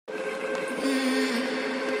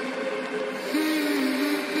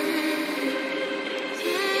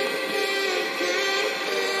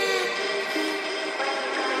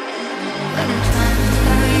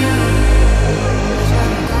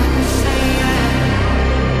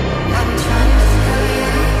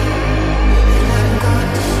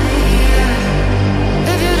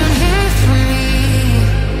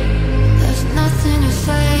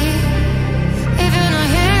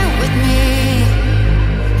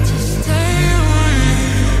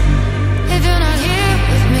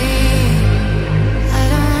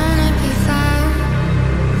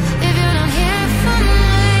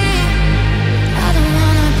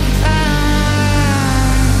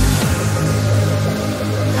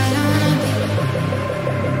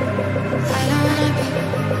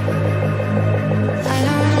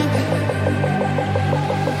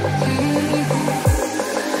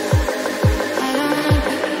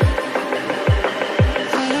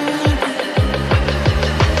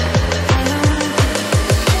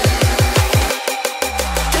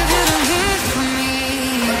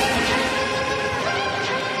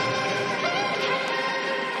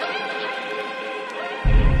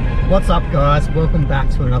What's up, guys? Welcome back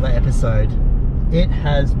to another episode. It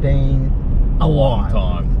has been a long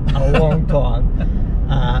time.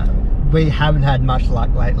 We haven't had much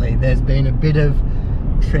luck lately. There's been a bit of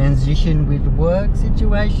transition with work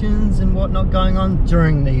situations and whatnot going on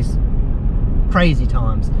during these crazy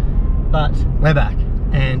times. But we're back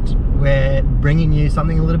and we're bringing you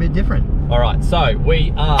something a little bit different. All right, so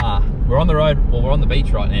we're on the road. Well, we're on the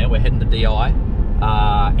beach right now. We're heading to DI.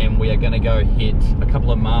 And we are going to go hit a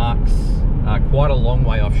couple of marks, quite a long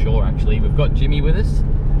way offshore actually. We've got Jimmy with us.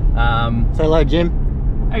 Say hello, Jim.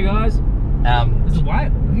 Hey guys. There's a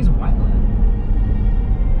white. Here's a white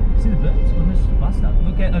line. See the birds? On this bus up.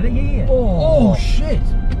 Look at. Oh, yeah. Oh shit!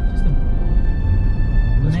 Just a,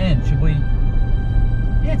 man, should we?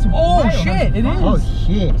 Yeah, it's a oh whale. shit! It is. Oh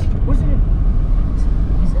shit! What's it?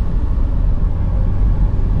 Is it?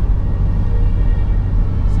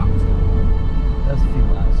 Something's going on. There's a few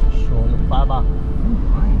whales for sure. Look, Baba.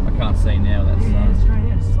 I can't see now. That's yeah,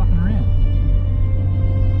 straight out, just flapping around.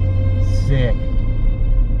 Sick.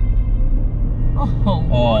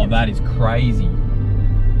 Oh, that is crazy.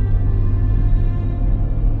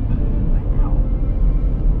 Wow.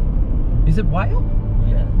 Is it whale?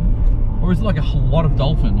 Yeah. Or is it like a lot of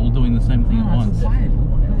dolphin all doing the same thing at once? It's a whale.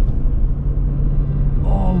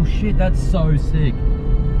 Oh shit, that's so sick.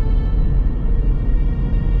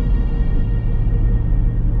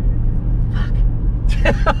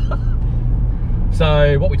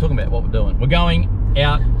 So what we're talking about, what we're doing, we're going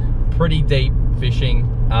out pretty deep fishing,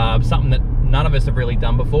 something that none of us have really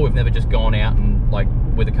done before. We've never just gone out and like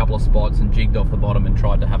with a couple of spots and jigged off the bottom and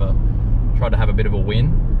tried to have a bit of a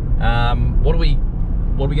win. What are we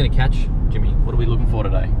going to catch, Jimmy? What are we looking for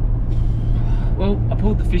today? Well, I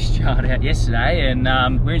pulled the fish chart out yesterday and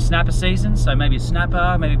we're in snapper season, so maybe a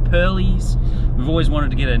snapper, maybe pearlies. We've always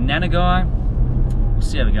wanted to get a nanagai. We'll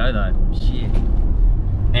see how we go though. Shit.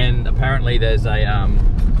 And apparently there's a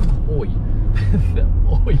oi.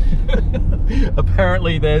 Oi.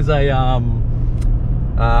 Apparently there's a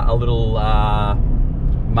little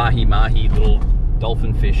mahi little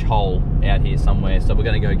dolphin fish hole out here somewhere, so we're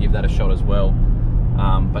going to go give that a shot as well.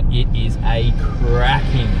 But it is a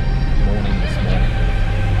cracking morning this morning.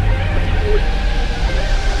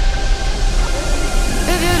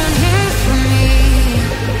 If you don't hear from me,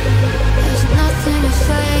 there's nothing to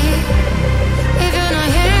say. If you're not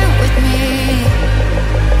here with me,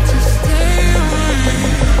 just stay away.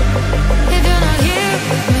 If you're not here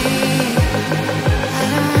with me, I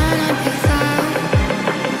don't wanna be found.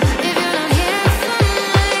 If you're not here for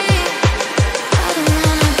me, I don't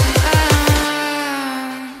wanna be found.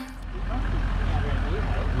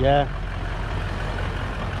 Yeah.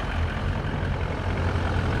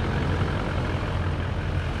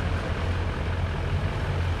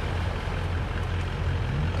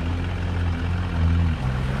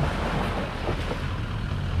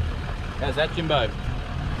 How's that, Jimbo? Should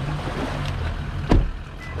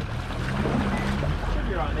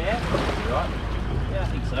be right there. You right? Yeah, I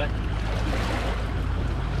think so.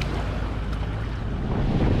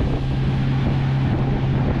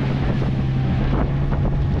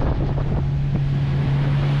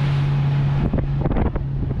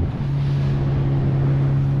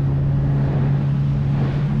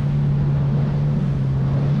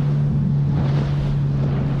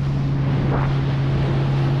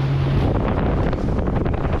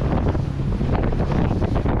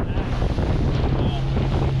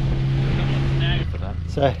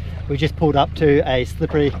 So we just pulled up to a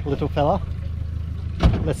slippery little fella.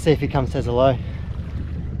 Let's see if he comes says hello.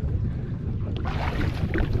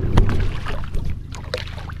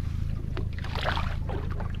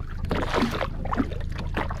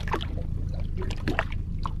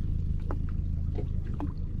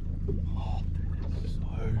 Oh, that's so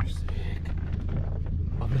sick.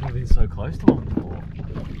 I've never been so close to one before.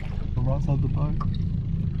 I'm right side of the boat.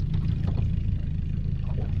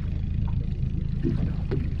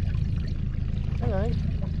 Hello.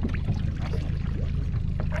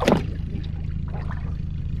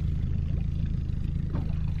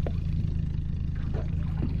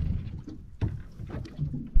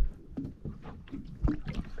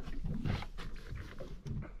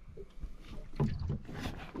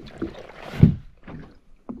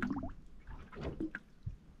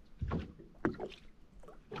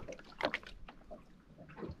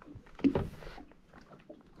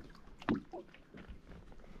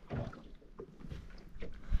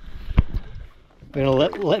 We're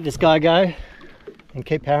gonna let this guy go and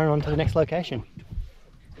keep powering on to the next location.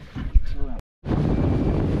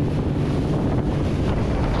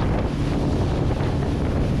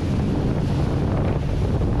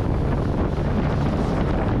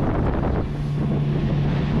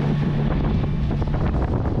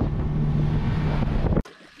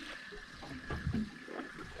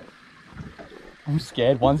 I'm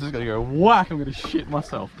scared. One's just gonna go whack. I'm gonna shit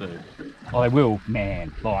myself, dude. Oh, they will,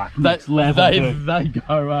 man. Like, They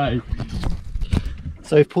go, eh?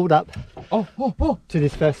 So we've pulled up Oh. to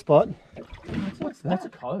this first spot, That's a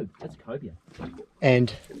cove. That's a cobia.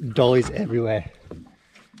 and dollies everywhere.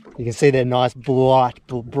 You can see their nice bright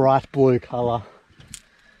blue colour.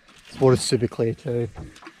 This water's super clear too.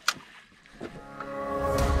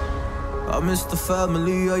 I miss the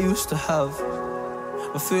family I used to have.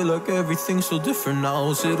 I feel like everything's so different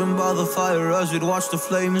now. Sitting by the fire as we'd watch the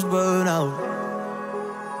flames burn out.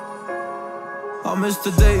 I miss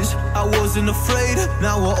the days I wasn't afraid.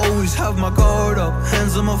 Now I always have my guard up.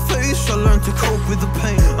 Hands on my face, I learned to cope with the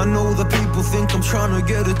pain. I know that people think I'm trying to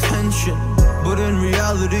get attention, but in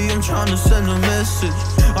reality I'm trying to send a message.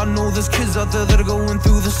 I know there's kids out there that are going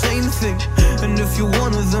through the same thing, and if you're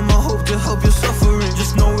one of them, I hope to help your suffering.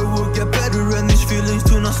 Just know it will get better, and these feelings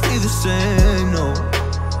do not stay the same. No,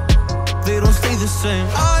 they don't stay the same.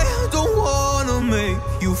 I don't wanna make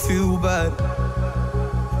you feel bad,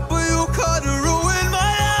 but you kinda ruined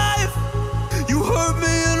my life. You hurt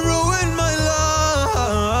me and ruined my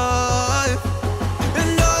life,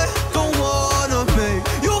 and I don't wanna make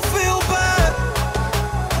you feel bad,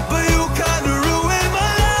 but you kinda ruined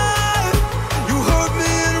my life. You hurt me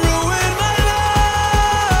and ruined my life.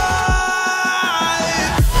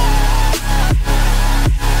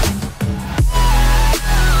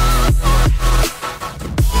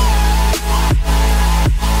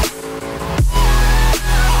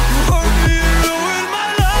 You hurt me and ruined my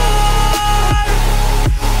life.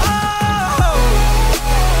 Oh.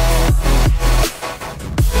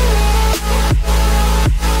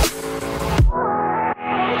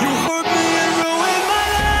 You hurt me and ruined my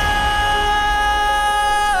life.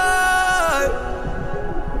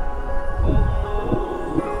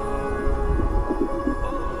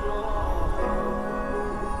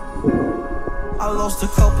 I lost a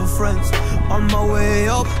couple friends on my way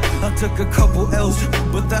up. I took a couple L's,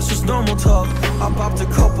 but that's just normal talk. I popped a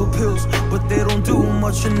couple pills, but they don't do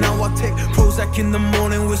much. And now I take Prozac in the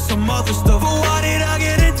morning with some other stuff. But why did I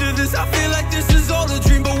get into this? I feel like this is all a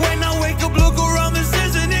dream. But when I wake up, look around, this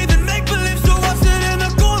isn't even make-believe. So I sit in the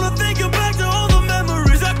corner thinking back to all the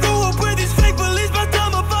memories. I grew up with these fake beliefs, by the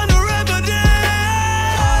time I find a remedy.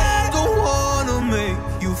 I don't wanna make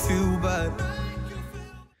you feel bad.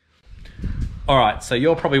 All right, so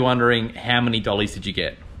you're probably wondering, how many dollies did you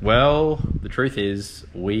get? Well, the truth is,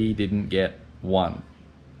 we didn't get one.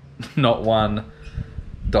 Not one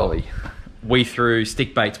dolly. We threw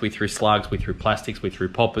stick baits, we threw slugs, we threw plastics, we threw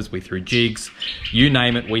poppers, we threw jigs. You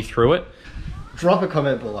name it, we threw it. Drop a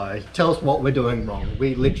comment below, tell us what we're doing wrong.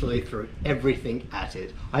 We literally threw everything at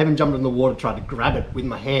it. I even jumped in the water, tried to grab it with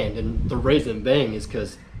my hand, and the reason being is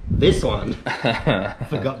because this one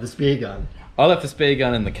forgot the spear gun. I left the spear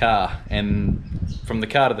gun in the car, and from the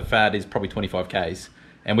car to the FAD is probably 25 Ks.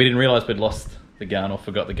 And we didn't realise we'd lost the gun or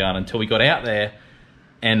forgot the gun until we got out there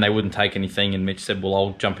and they wouldn't take anything, and Mitch said, well,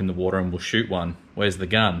 I'll jump in the water and we'll shoot one. Where's the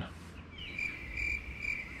gun?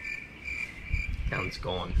 Gun's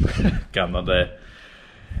gone. Gun not there.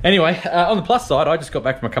 Anyway, on the plus side, I just got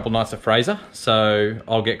back from a couple of nights at Fraser, so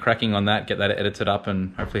I'll get cracking on that, get that edited up,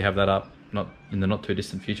 and hopefully have that up not in the not too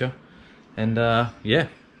distant future. And yeah,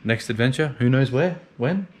 next adventure, who knows where,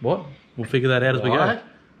 when, what? We'll figure that out as we go.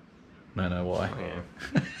 No, why? Yeah.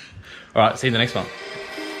 All right, see you in the next one.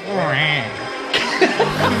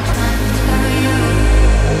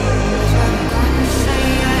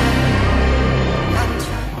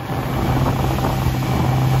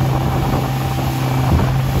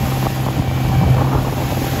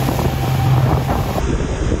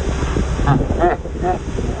 I'm